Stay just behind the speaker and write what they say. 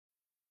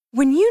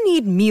When you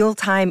need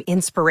mealtime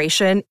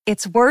inspiration,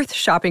 it's worth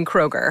shopping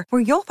Kroger,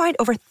 where you'll find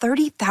over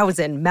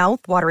 30,000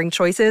 mouth-watering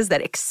choices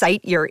that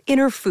excite your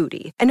inner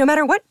foodie. And no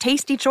matter what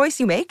tasty choice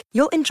you make,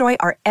 you'll enjoy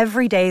our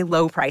everyday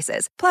low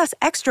prices, plus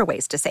extra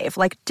ways to save,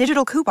 like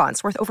digital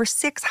coupons worth over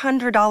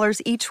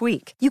 $600 each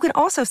week. You can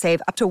also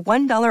save up to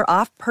 $1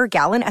 off per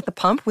gallon at the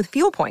pump with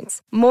fuel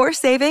points. More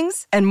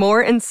savings and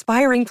more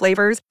inspiring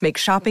flavors make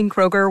shopping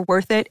Kroger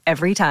worth it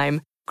every time.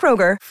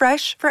 Kroger,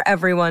 fresh for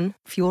everyone.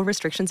 Fuel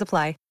restrictions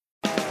apply.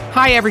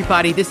 Hi,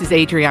 everybody. This is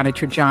Adriana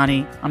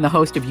Trajani. I'm the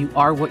host of You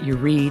Are What You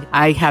Read.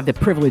 I have the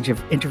privilege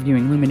of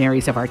interviewing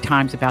luminaries of our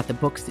times about the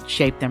books that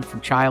shaped them from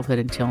childhood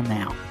until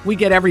now. We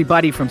get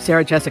everybody from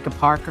Sarah Jessica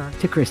Parker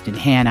to Kristen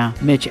Hanna,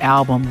 Mitch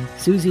Albom,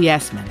 Susie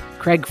Essman,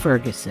 Craig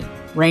Ferguson,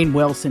 Rainn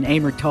Wilson,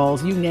 Amor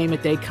Tolls, you name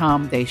it, they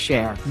come, they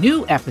share.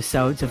 New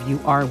episodes of You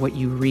Are What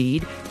You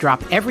Read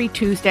drop every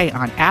Tuesday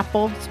on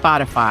Apple,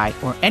 Spotify,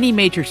 or any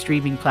major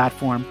streaming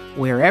platform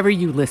wherever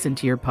you listen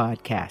to your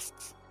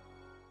podcasts.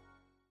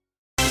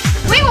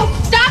 We will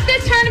stop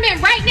this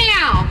tournament right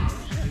now.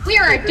 We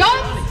are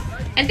adults,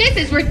 and this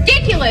is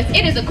ridiculous.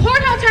 It is a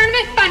cornhole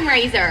tournament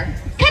fundraiser.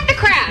 Cut the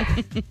crap.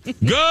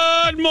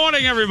 Good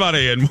morning,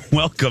 everybody, and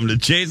welcome to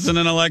Jason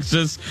and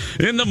Alexis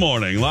in the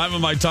Morning, live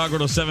on My Talk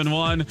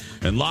 1071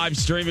 and live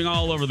streaming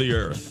all over the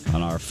earth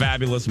on our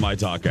fabulous My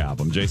Talk app.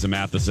 I'm Jason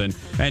Matheson,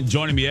 and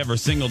joining me every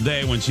single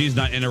day when she's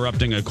not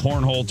interrupting a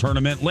cornhole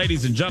tournament,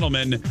 ladies and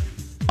gentlemen,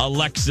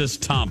 Alexis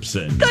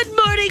Thompson. Good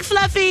morning,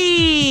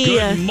 Fluffy.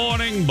 Good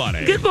morning,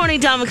 Bunny. Good morning,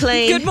 Don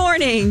McClain. Good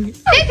morning.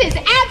 This is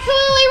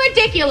absolutely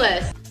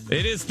ridiculous.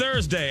 It is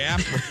Thursday,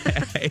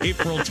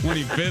 April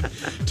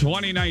 25th,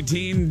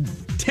 2019,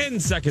 10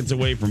 seconds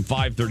away from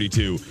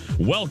 5:32.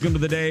 Welcome to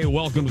the day.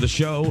 Welcome to the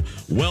show.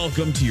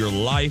 Welcome to your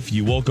life.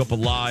 You woke up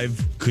alive.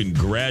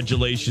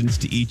 Congratulations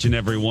to each and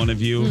every one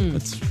of you.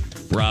 That's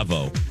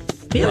bravo.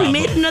 Yeah, Bravo. we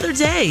made another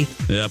day.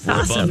 Yep, we're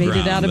Awesome. above Made ground.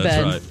 it out of That's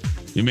bed. right.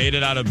 You made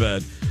it out of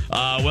bed.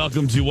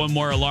 Welcome to one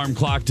more alarm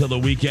clock till the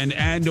weekend,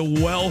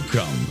 and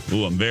welcome.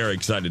 Ooh, I'm very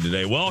excited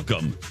today.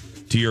 Welcome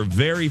to your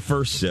very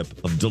first sip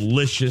of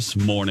delicious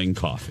morning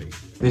coffee.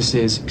 This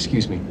is,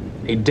 excuse me,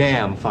 a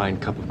damn fine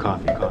cup of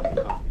coffee.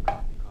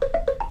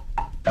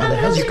 How the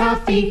hell's your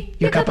coffee?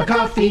 Your cup of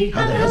coffee?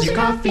 How the hell's your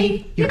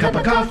coffee? Your cup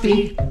of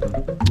coffee?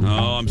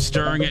 Oh, I'm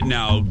stirring it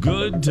now.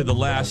 Good to the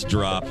last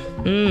drop.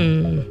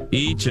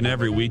 Each and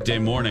every weekday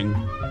morning,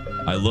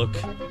 I look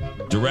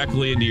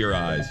directly into your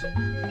eyes.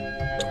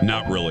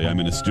 Not really. I'm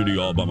in a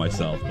studio all by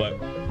myself. But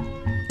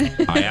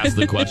I ask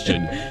the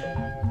question,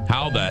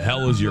 how the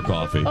hell is your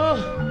coffee?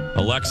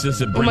 Alexis,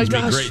 it brings me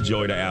great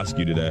joy to ask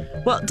you today.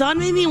 Well, Dawn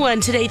made me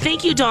one today.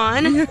 Thank you,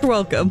 Dawn. You're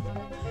welcome.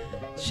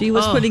 She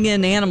was putting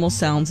in animal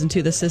sounds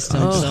into the system,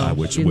 so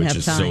Which she didn't have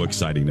is time. so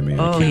exciting to me. I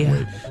can't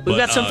wait. We've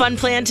got some fun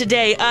planned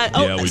today.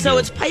 yeah, we so do.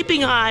 it's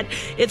piping hot.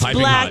 It's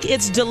Piping black. hot.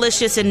 It's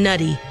delicious and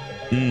nutty.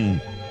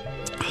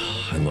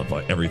 I love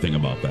everything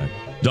about that.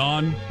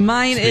 Dawn?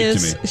 Mine speak to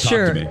is, me. Talk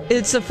sure, to me.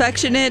 it's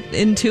affectionate,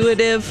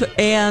 intuitive,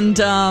 and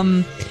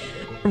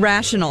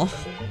rational.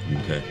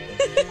 Okay.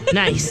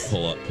 Nice.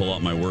 Pull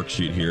out my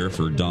worksheet here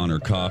for Dawn or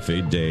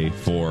Coffee, day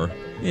 4.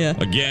 Yeah.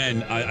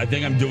 Again, I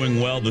think I'm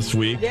doing well this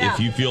week. Yeah. If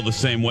you feel the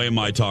same way,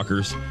 my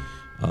talkers,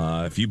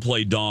 if you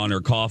play Dawn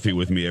or Coffee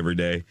with me every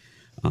day,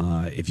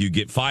 if you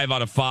get 5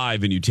 out of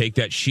 5 and you take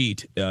that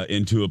sheet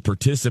into a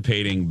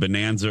participating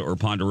Bonanza or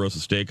Ponderosa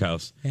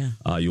Steakhouse,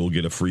 you will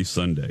get a free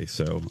sundae.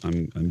 So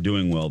I'm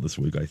doing well this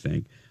week, I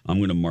think. I'm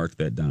going to mark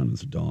that down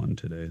as Dawn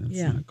today.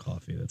 That's not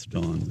Coffee. That's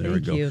Dawn. There we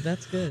go. Thank you.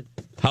 That's good.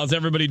 How's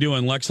everybody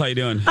doing? Lex, how you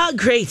doing?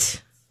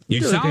 Great. You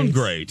Doing sound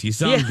great. You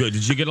sound good.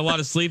 Did you get a lot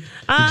of sleep?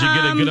 Did you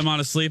get a good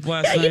amount of sleep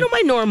last night? You know,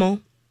 my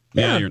normal.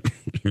 Yeah,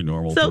 you're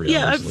normal. So, 3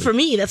 hours sleep. for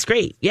me, that's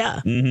great.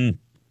 Yeah.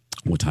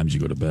 What time did you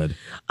go to bed?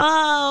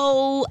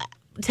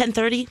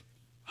 10:30.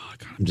 Oh,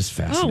 God, I'm just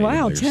fascinated. Oh,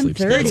 wow, by your sleep 10:30.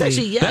 schedule. That's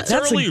actually, That's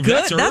early. good.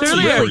 That's That's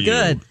early for really you.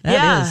 good.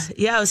 That is.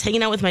 Yeah. I was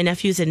hanging out with my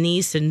nephews and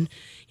niece, and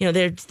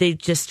they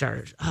just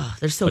are. Oh,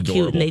 they're so Adorable.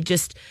 cute, and they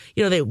just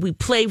we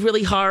play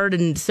really hard,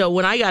 and so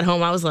when I got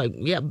home, I was like,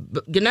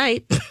 good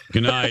night.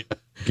 Good night.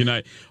 Good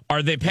night.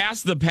 Are they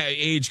past the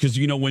age? Because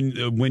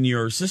when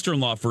your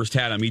sister-in-law first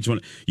had them, each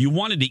one you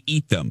wanted to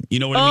eat them. You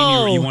know what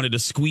I mean? You wanted to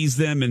squeeze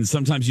them, and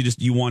sometimes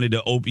you wanted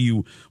to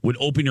you would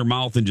open your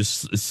mouth and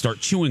just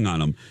start chewing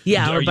on them.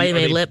 Yeah, or bite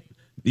my lip.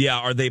 Yeah,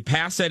 are they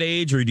past that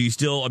age, or do you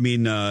still? I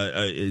mean,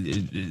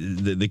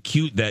 the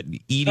cute that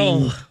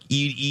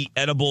eating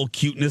edible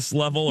cuteness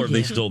level, or are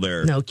they still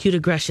there? No, cute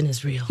aggression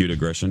is real. Cute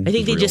aggression. I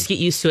think is they real. just get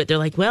used to it. They're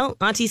like, well,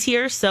 Auntie's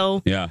here,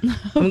 so Yeah. I'm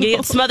gonna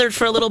get smothered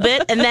for a little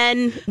bit, and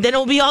then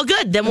it'll be all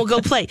good. Then we'll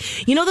go play.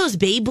 You know those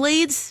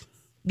Beyblades?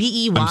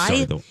 I'm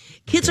sorry,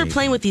 Kids are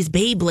playing with these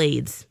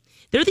Beyblades.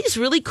 They're these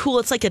really cool.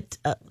 It's like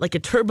a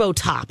turbo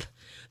top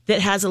that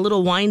has a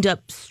little wind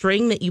up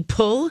string that you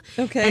pull.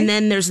 Okay. And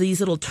then there's these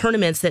little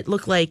tournaments that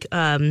look like,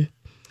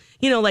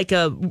 like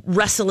a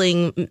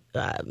wrestling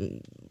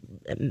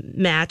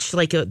match,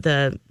 like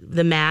the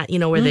mat,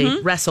 where they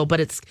wrestle,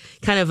 but it's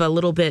kind of a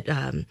little bit.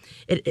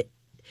 It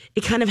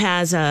kind of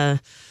has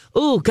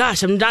oh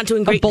gosh, I'm not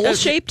doing great. A bowl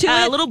shape to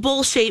it? A little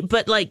bowl shape,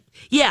 but like,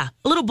 yeah,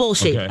 a little bowl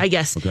shape, Okay. I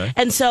guess. Okay.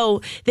 And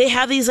so they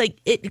have these, like,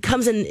 it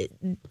comes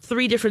in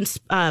 3 different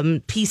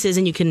pieces,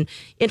 and you can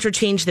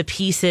interchange the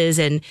pieces.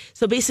 And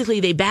so basically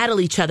they battle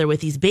each other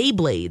with these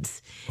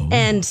Beyblades.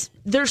 And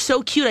they're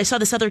so cute. I saw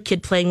this other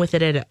kid playing with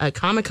it at a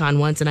Comic-Con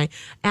once, and I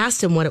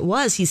asked him what it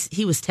was.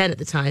 He was 10 at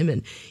the time,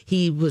 and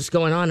he was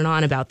going on and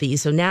on about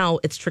these. So now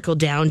it's trickled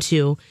down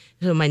to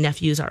my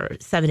nephews are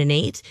 7 and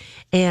 8.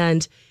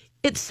 And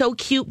it's so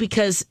cute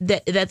because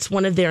that's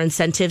one of their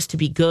incentives to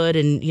be good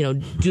and,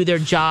 do their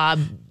job,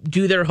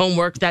 do their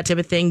homework, that type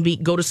of thing,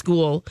 go to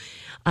school.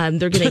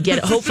 They're going to get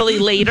it hopefully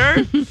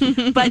later.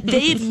 But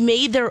they've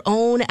made their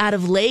own out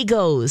of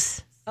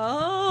Legos.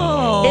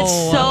 Oh. It's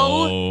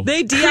so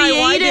They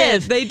DIY'd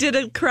creative. it. They did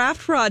a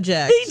craft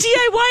project. They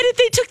DIY'd it.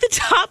 They took the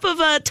top of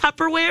a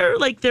Tupperware,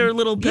 like their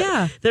little,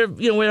 their,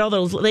 where all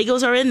those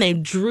Legos are in. They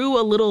drew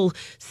a little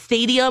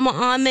stadium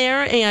on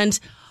there, and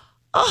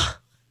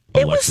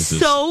it was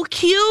so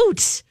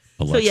cute.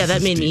 So yeah,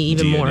 that made me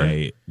even more.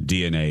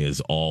 DNA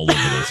is all over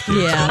those kids.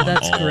 Yeah,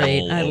 that's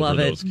great. I love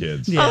it. Those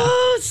kids. Yeah.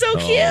 Oh, it's so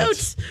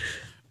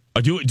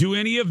cute. Do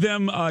any of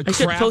them I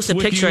should post a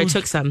picture. I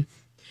took some.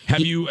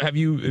 Have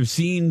you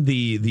seen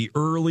the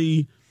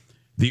early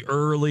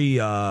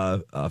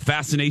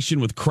fascination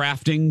with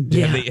crafting?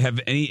 Yeah. Have they have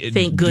any?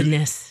 Thank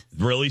goodness.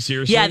 Really,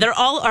 seriously? Yeah, they're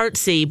all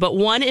artsy, but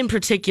one in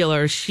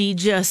particular, she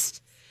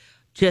just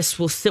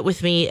will sit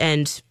with me,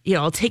 and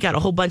I'll take out a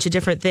whole bunch of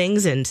different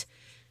things, and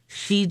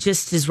she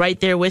just is right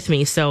there with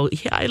me. So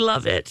yeah, I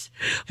love it.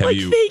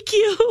 Thank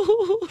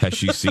you. Has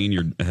she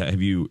seen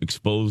have you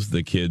exposed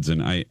the kids?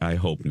 And I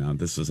hope now.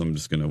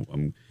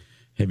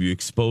 Have you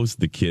exposed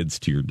the kids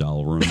to your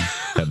doll room?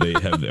 Are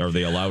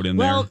they allowed in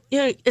there? Well,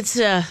 it's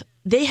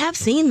they have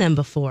seen them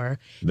before.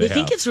 They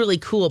think it's really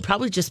cool,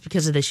 probably just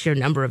because of the sheer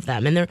number of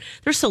them, and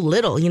they're so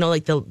little.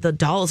 Like the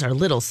dolls are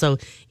little, so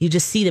you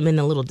just see them in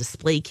a little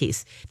display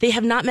case. They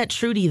have not met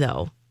Trudy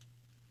though.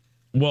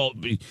 Well,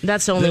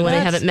 that's the only one I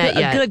haven't met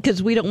yet. Good,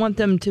 because we don't want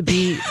them to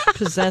be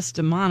possessed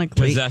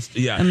demonically. Possessed,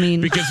 yeah. I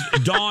mean, because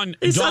Dawn.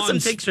 I saw some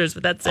pictures,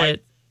 but that's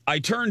it. I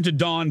turned to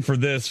Dawn for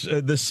this.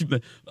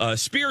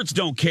 Spirits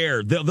don't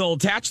care. They'll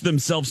attach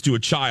themselves to a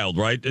child,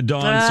 right,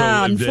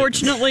 Dawn?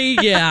 Unfortunately,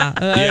 yeah.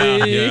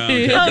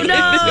 Yeah. Oh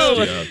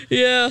no!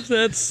 Yeah,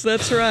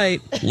 that's right.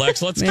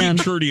 Lex, let's keep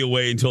Trudy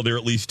away until they're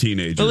at least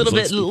teenagers. A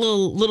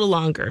little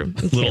longer.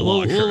 Okay,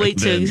 we'll wait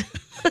till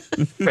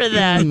for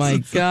that. Oh my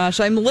gosh,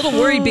 I'm a little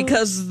worried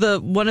because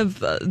one of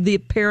the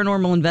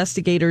paranormal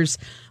investigators,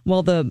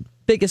 the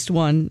biggest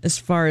one as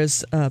far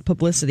as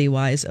publicity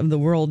wise of the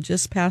world,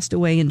 just passed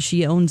away, and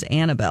she owns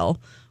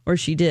Annabelle, or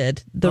she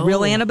did, the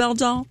real Annabelle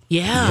doll.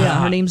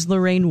 Yeah, her name's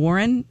Lorraine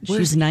Warren.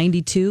 She's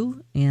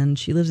 92, and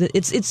she lives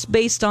it's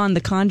based on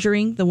The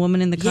Conjuring, the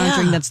woman in The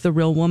Conjuring. That's the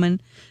real woman,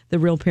 the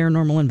real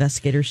paranormal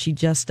investigator. She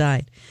just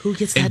died. Who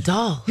gets that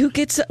doll?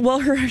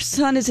 Her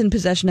son is in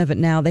possession of it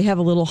now. They have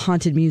a little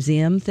haunted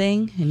museum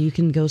thing, and you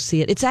can go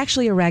see it. It's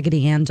actually a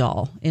Raggedy Ann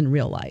doll in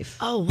real life.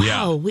 Oh wow!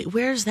 Yeah. Wait,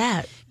 where's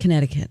that?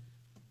 Connecticut.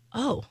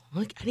 Oh,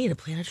 I need to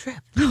plan a trip.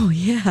 Oh,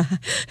 yeah.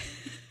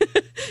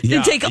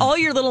 Then take all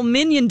your little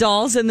minion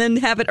dolls and then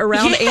have it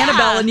around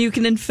Annabelle, and you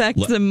can infect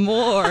them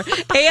more.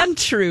 And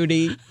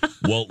Trudy.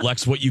 Well,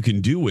 Lex, what you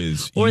can do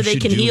is... Or they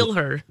can heal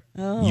her.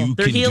 Oh.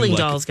 They're healing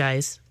dolls,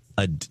 guys.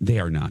 They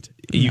are not.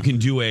 No. You can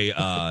do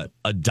a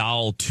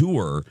doll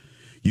tour.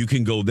 You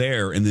can go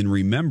there, and then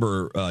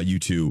remember, you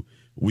two...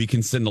 We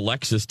can send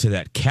Alexis to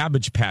that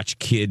Cabbage Patch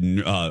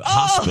Kid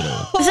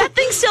hospital. Is that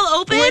thing still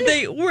open?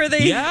 Where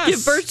they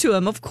give birth to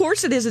him. Of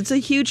course it is. It's a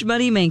huge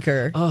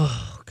moneymaker.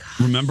 Oh, God.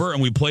 Remember?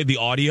 And we played the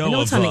audio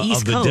of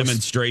the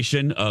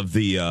demonstration of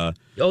the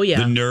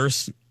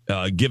nurse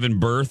giving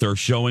birth, or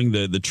showing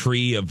the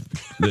tree of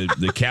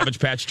the Cabbage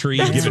Patch tree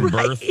giving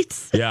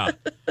birth. Yeah.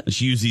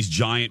 She used these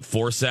giant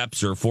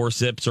forceps or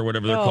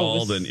whatever they're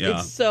called. And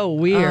it's so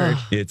weird.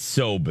 It's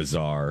so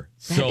bizarre.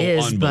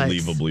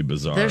 Unbelievably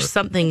bizarre. There's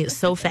something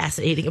so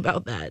fascinating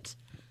about that.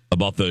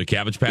 About the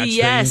Cabbage Patch thing?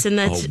 Yes, and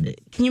that's...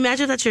 Can you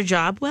imagine if that's your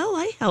job? Well,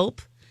 I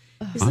help.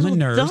 I'm a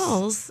nurse.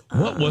 Dolls.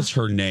 What was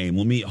her name?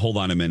 Hold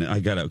on a minute. I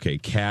got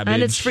Cabbage.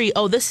 And it's free.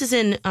 Oh, this is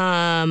in...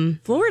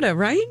 Florida,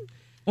 right?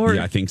 Or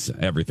I think so.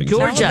 Everything's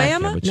Georgia.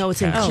 Alabama? No,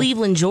 it's in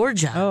Cleveland,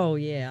 Georgia. Oh,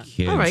 yeah.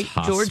 Kids all right,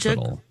 Hospital.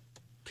 Georgia,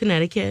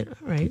 Connecticut.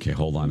 All right. Okay,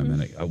 hold on a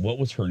minute. What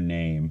was her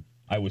name?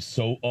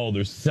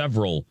 There's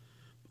several.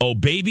 Oh,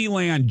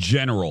 Babyland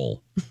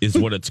General is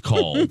what it's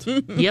called.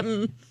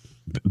 Yep.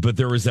 But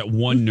there was that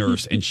one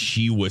nurse, and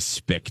she was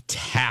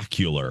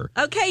spectacular.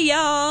 Okay,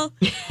 y'all.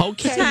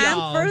 Okay,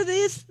 Time for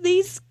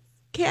these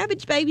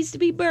cabbage babies to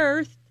be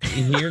birthed.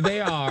 And here they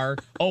are.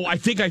 Oh, I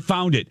think I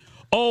found it.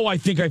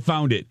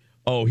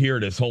 Oh, here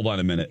it is. Hold on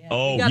a minute. Yeah.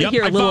 Oh, you gotta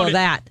hear a little of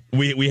that.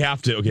 We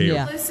have to. Okay.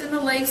 Yeah. In the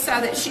leg so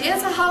that she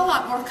is a whole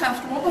lot more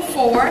comfortable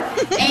before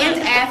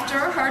and after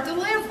her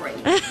delivery.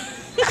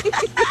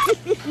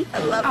 I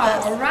love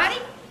this. All righty.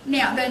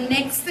 Now, the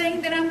next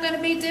thing that I'm going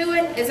to be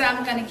doing is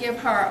I'm going to give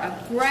her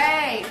a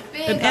great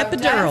big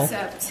epidural dose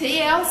of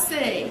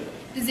TLC.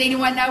 Does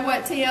anyone know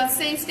what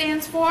TLC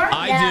stands for?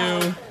 I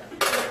do.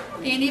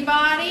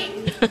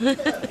 Anybody?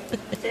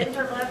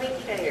 Tender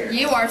loving care.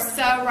 You are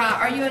so right.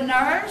 Are you a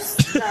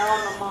nurse? No,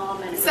 I'm a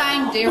mom and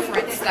Same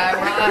difference, though,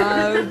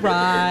 right? Oh,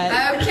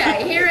 right.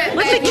 Okay, here at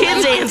Let the Baby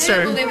kids Leap, answer.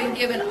 we believe in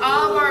giving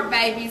all of our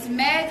babies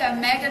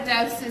mega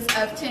doses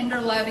of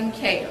tender loving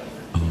care.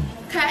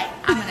 Okay,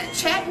 I'm going to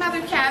check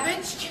Mother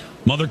Cabbage.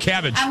 Mother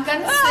Cabbage. I'm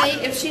going to see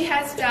if she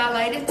has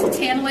dilated to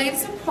 10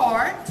 leaves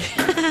apart.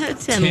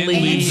 10 And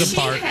leaves. she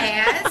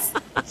has.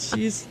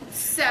 She's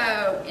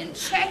So, in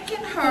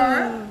checking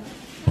her,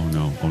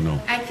 Oh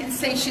no. I can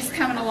see she's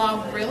coming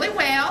along really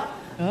well.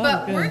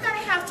 But good. we're going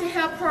to have to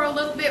help her a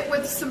little bit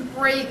with some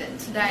breathing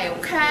today,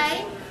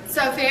 okay?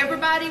 So if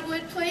everybody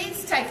would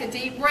please take a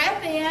deep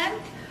breath in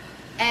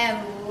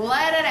and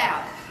let it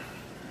out.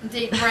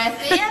 Deep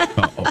breath in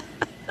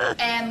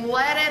and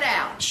let it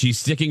out. She's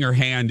sticking her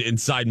hand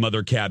inside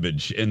Mother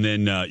Cabbage, and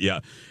then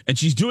and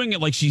she's doing it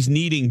like she's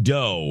kneading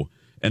dough,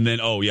 and then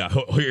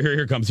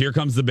here comes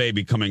the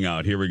baby coming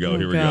out. Here we go.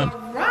 Here we God. go.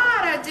 All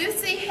right, I do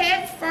see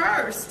head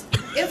first.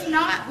 If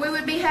not, we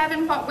would be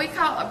having what we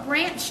call a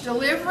branch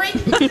delivery.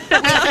 That's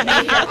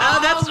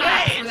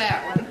right. For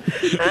that one.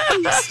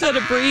 instead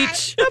of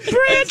breach. A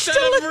branch. I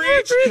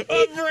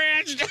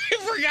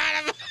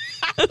forgot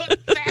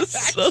about that.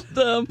 So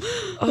dumb.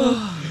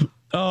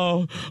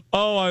 Oh,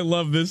 I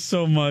love this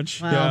so much.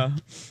 Wow. Yeah.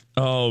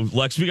 Oh,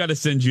 Lex, we got to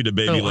send you to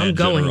Babyland I'm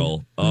going.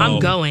 General. I'm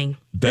going.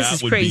 This that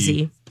is would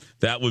crazy.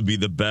 That would be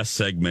the best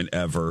segment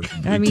ever.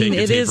 I mean, take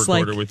a it tape is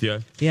recorder like with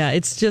you. Yeah,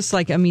 it's just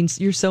like, I mean,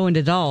 you're so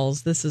into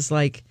dolls. This is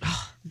like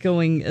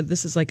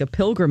this is like a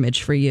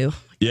pilgrimage for you.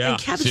 Yeah,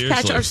 And Cabbage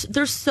seriously. Patch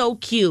they're so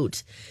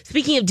cute.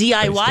 Speaking of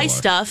DIY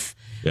stuff,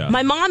 Yeah.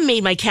 my mom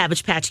made my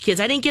Cabbage Patch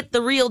Kids. I didn't get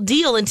the real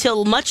deal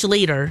until much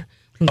later.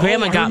 And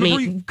Grandma I got me.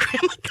 remember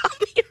Grandma got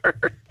me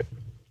her.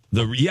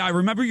 I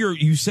remember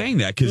you saying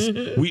that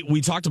because we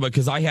talked about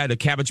because I had a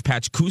Cabbage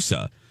Patch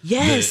Kusa.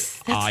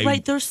 Yes, that's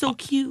right. They're so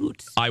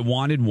cute. I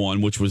wanted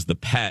one, which was the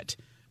pet,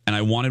 and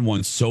I wanted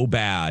one so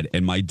bad,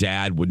 and my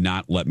dad would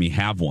not let me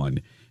have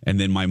one. And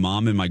then my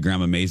mom and my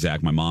grandma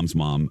Mazak, my mom's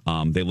mom,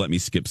 they let me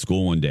skip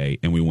school one day,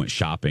 and we went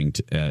shopping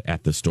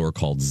at the store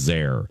called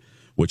Zare,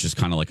 which is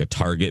kind of like a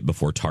Target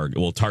before Target.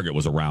 Well, Target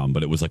was around,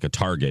 but it was like a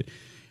Target.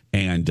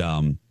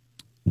 And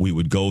we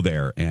would go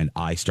there, and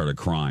I started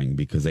crying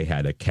because they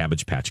had a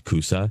Cabbage Patch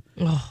Kusa.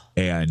 Oh.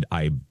 And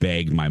I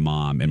begged my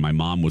mom, and my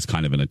mom was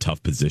kind of in a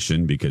tough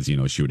position because, you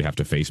know, she would have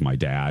to face my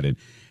dad.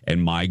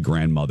 And my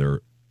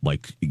grandmother,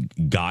 like,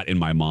 got in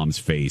my mom's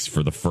face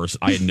for the first,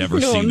 I had never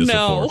seen this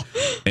before,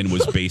 and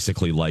was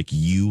basically like,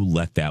 you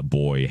let that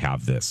boy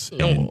have this,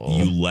 and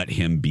you let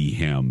him be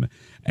him.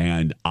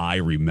 And I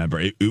remember,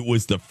 it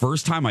was the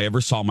first time I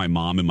ever saw my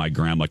mom and my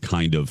grandma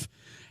kind of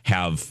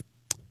have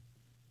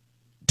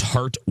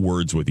tart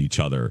words with each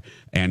other,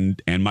 and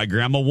my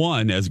grandma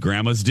won, as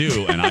grandmas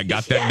do, and I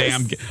got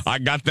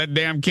that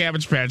damn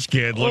Cabbage Patch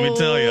Kid, let me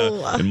tell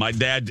you. And my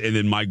dad, and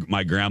then my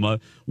grandma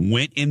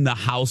went in the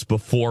house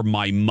before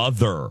my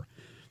mother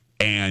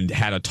and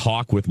had a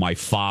talk with my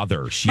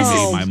father. She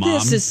made my mom.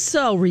 This is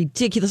so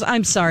ridiculous.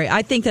 I'm sorry.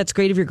 I think that's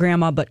great of your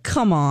grandma, but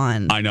come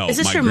on. I know. Is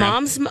this your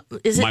mom's?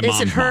 Is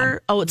it her? Mom.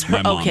 Oh, it's her.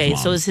 My mom's Okay, mom.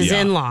 so it's his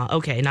in-law.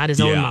 Okay, not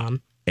his own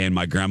mom. And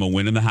my grandma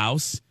went in the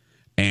house,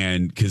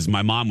 and because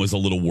my mom was a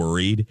little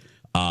worried,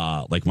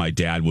 like my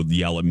dad would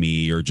yell at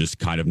me or just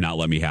kind of not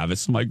let me have it.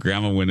 So my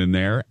grandma went in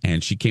there,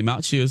 and she came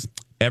out. She goes,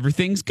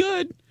 "Everything's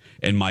good."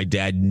 And my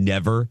dad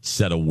never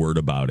said a word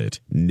about it.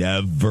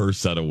 Never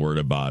said a word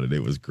about it.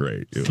 It was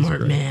great. It was Smart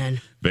great.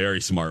 man. Very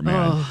smart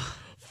man.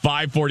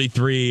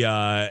 5:43,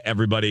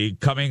 everybody.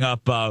 Coming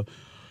up,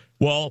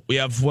 we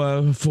have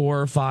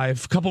 4 or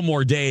 5, couple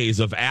more days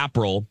of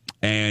April,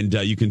 and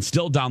you can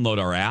still download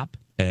our app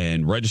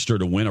and register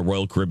to win a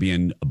Royal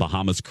Caribbean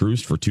Bahamas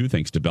cruise for 2,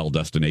 thanks to Bell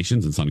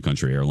Destinations and Sun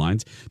Country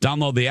Airlines.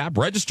 Download the app,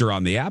 register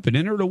on the app, and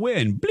enter to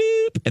win.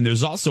 Bleep! And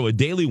there's also a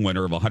daily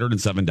winner of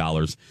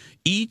 $107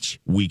 each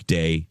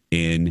weekday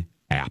in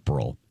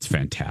April. It's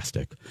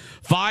fantastic.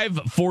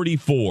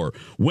 5:44.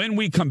 When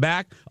we come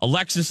back,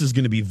 Alexis is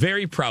going to be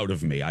very proud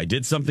of me. I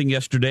did something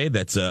yesterday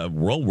that's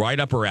right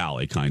up her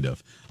alley, kind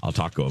of. We'll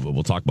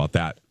talk about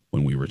that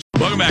when we return.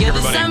 Welcome back,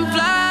 everybody.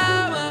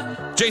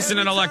 Jason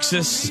and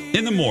Alexis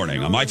in the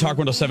morning on My Talk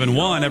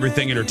 107.1,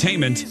 Everything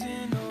Entertainment.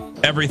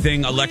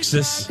 Everything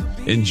Alexis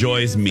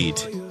enjoys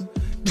meat.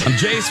 I'm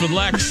Jace with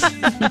Lex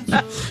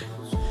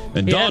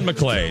and Dawn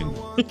McClain.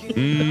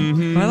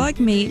 Mm-hmm. I like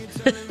meat.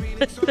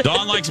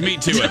 Dawn likes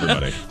meat too,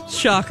 everybody.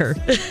 Shocker.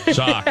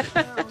 Shock.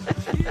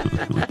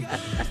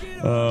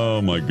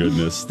 Oh, my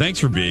goodness. Thanks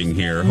for being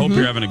here. Hope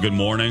you're having a good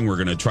morning. We're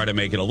going to try to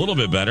make it a little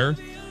bit better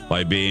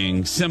by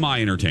being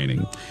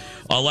semi-entertaining.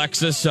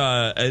 Alexis,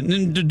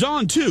 and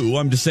Dawn too,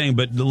 I'm just saying,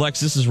 but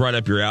Alexis is right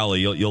up your alley.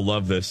 You'll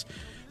love this.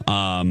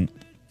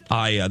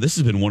 This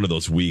has been one of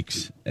those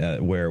weeks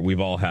where we've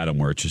all had them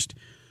where it's just,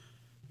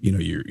 you know,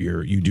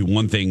 you do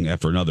one thing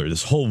after another.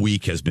 This whole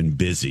week has been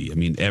busy. I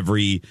mean,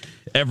 every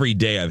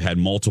day I've had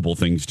multiple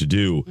things to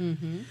do.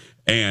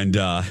 And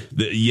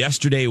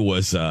yesterday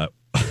was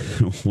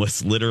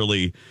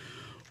literally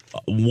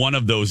one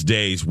of those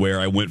days where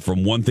I went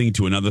from one thing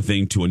to another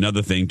thing to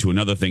another thing to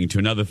another thing to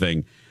another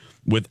thing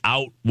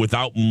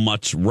without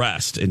much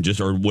rest and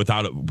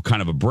without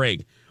kind of a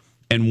break.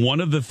 And one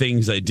of the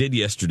things I did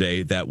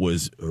yesterday that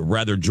was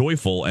rather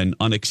joyful and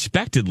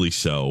unexpectedly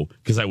so,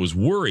 because I was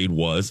worried,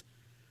 was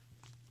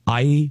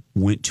I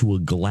went to a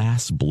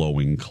glass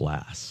blowing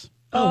class.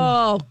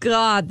 Oh,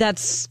 God,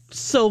 that's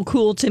so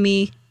cool to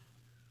me.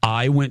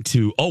 I went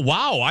to, oh,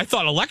 wow, I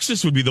thought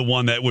Alexis would be the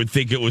one that would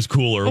think it was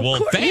cooler.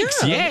 Well,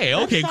 thanks. Yeah. Yay.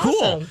 Okay,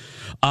 cool.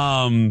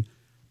 Awesome.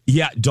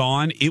 Yeah,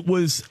 Dawn, it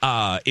was,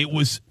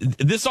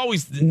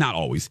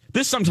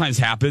 this sometimes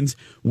happens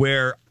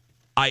where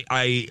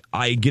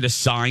I get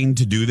assigned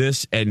to do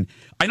this and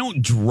I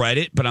don't dread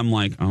it, but I'm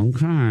like,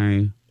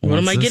 okay. What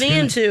am I getting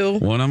into?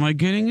 What am I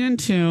getting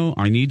into?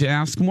 I need to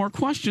ask more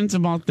questions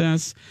about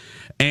this.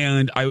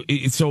 And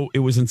so it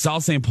was in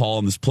South St. Paul,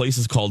 and this place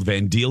is called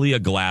Vandalia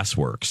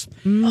Glassworks.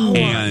 Oh,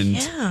 and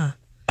yeah.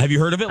 Have you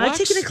heard of it, Lex?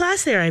 I've taken a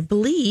class there, I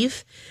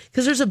believe,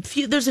 because there's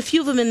a few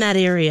of them in that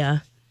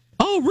area.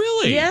 Oh,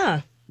 really?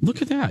 Yeah.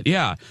 Look at that.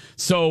 Yeah.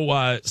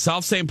 So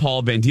South St.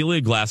 Paul,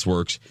 Vandalia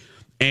Glassworks,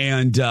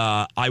 and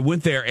I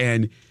went there,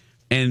 and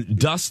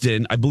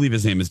Dustin, I believe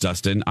his name is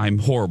Dustin. I'm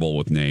horrible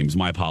with names.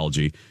 My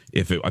apology,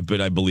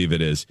 but I believe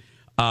it is.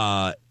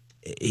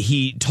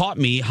 He taught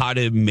me how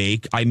to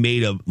make. I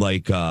made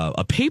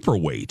a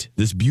paperweight,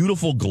 this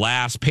beautiful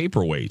glass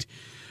paperweight,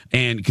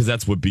 and because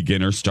that's what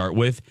beginners start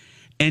with,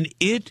 and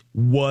it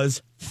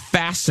was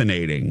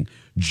fascinating.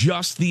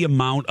 Just the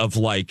amount of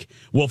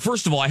well,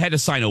 first of all, I had to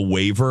sign a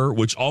waiver,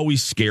 which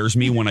always scares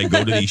me when I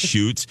go to these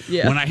shoots.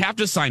 Yeah. When I have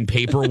to sign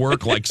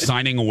paperwork, like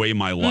signing away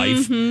my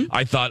life,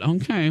 I thought,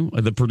 okay,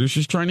 the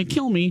producer's trying to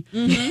kill me.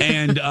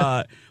 And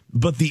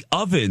but the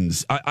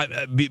ovens,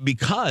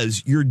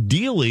 because you're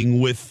dealing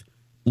with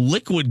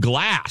liquid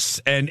glass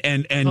and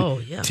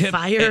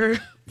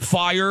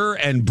fire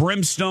and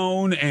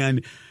brimstone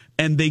and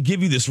they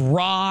give you this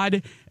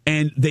rod.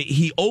 And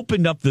he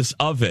opened up this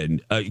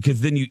oven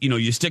because then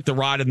you stick the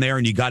rod in there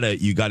and you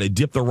gotta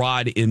dip the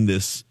rod in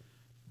this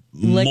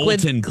liquid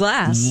molten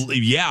glass.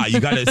 Yeah, you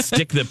gotta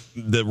stick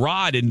the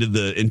rod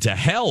into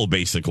hell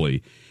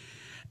basically.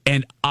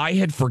 And I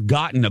had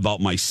forgotten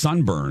about my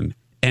sunburn,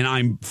 and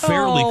I'm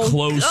fairly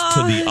close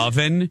to the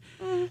oven,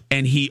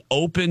 and he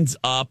opens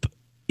up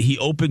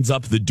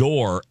the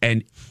door,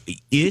 and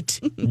it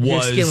was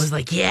your skin was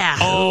like, yeah.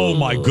 Oh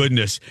my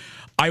goodness.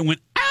 I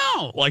went,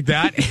 ow, like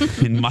that.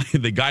 And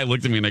the guy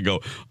looked at me and I go,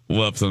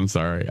 whoops, I'm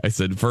sorry. I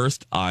said,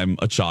 first, I'm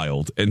a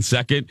child. And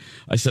second,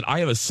 I said,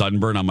 I have a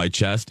sunburn on my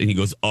chest. And he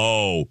goes,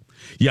 oh,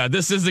 yeah,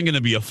 this isn't going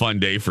to be a fun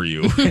day for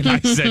you. And I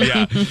said,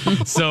 yeah.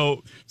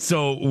 So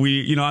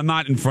we, I'm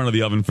not in front of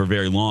the oven for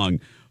very long.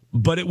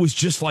 But it was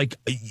just like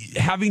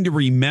having to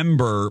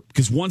remember,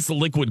 because once the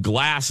liquid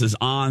glass is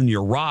on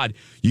your rod,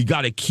 you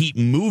got to keep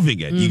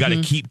moving it. You got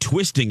to keep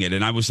twisting it.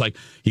 And I was like,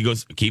 he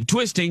goes, keep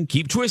twisting.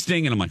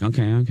 And I'm like,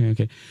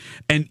 okay.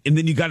 And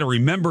then you got to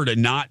remember to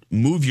not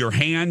move your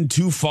hand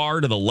too far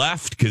to the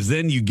left, because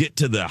then you get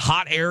to the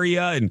hot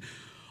area. And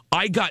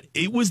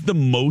it was the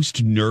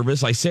most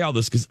nervous. I say all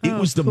this because it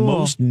was the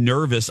most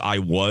nervous I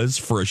was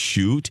for a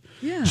shoot,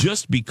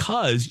 just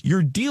because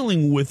you're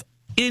dealing with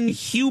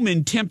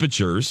inhuman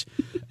temperatures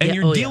and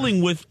you're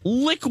dealing with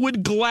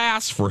liquid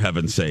glass, for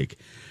heaven's sake.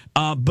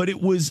 But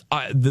it was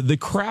the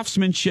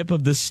craftsmanship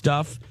of this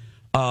stuff,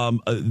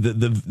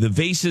 the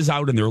vases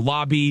out in their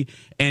lobby,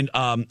 and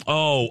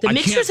the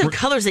mixtures of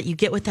colors that you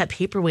get with that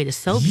paperweight is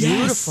so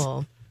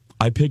beautiful.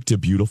 I picked a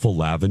beautiful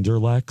lavender,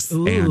 Lex,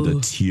 and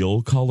a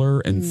teal color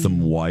and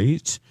some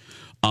white.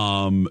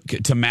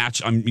 To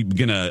match,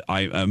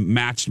 I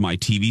matched my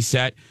TV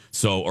set,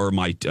 or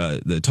my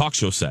the talk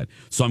show set.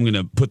 So I'm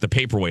gonna put the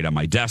paperweight on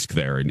my desk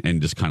there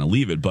and just kind of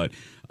leave it. But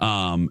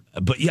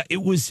yeah,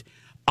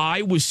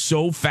 I was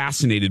so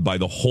fascinated by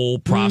the whole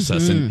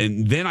process,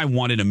 and then I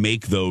wanted to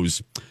make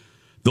those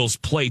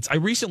plates. I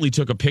recently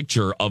took a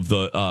picture of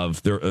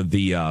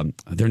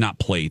they're not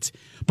plates,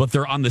 but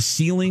they're on the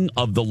ceiling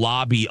of the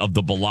lobby of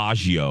the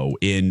Bellagio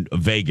in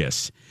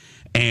Vegas.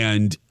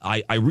 And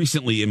I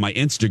recently, in my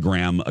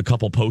Instagram, a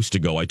couple posts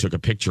ago, I took a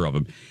picture of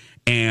him,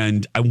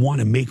 and I want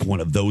to make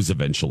one of those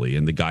eventually.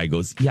 And the guy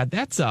goes, "Yeah,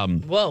 that's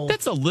expert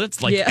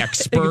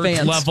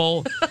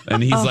level."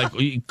 And he's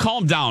like,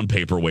 "Calm down,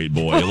 paperweight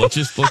boy. Let's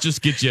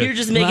just get you." You're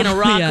just making a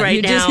rock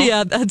right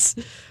now. That's.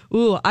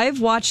 Ooh, I've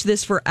watched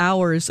this for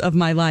hours of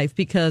my life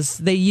because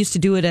they used to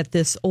do it at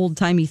this old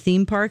timey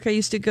theme park I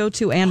used to go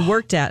to and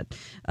worked at,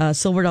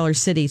 Silver Dollar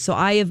City. So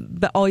I have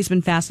always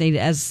been fascinated.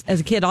 As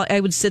a kid, I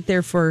would sit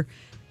there for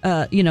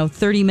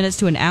 30 minutes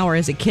to an hour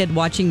as a kid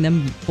watching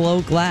them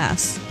blow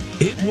glass.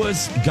 It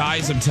was,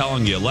 guys, I'm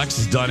telling you, Lex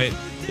has done it.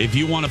 If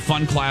you want a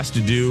fun class to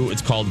do,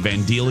 it's called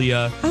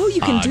Vandalia. Oh,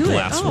 you can do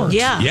Glassworks. it.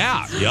 Yeah.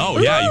 Yeah,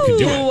 you can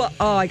do it.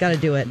 Oh, I got to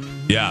do it.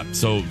 Yeah,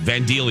 so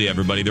Vandalia,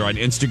 everybody. They're on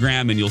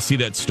Instagram, and you'll see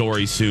that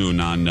story soon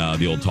on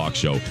the old talk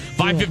show.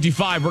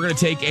 5:55, we're going to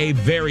take a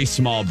very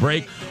small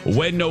break.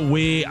 When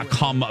we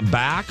come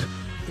back,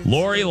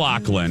 Lori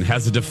Loughlin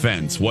has a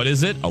defense. What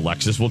is it?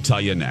 Alexis will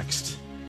tell you next.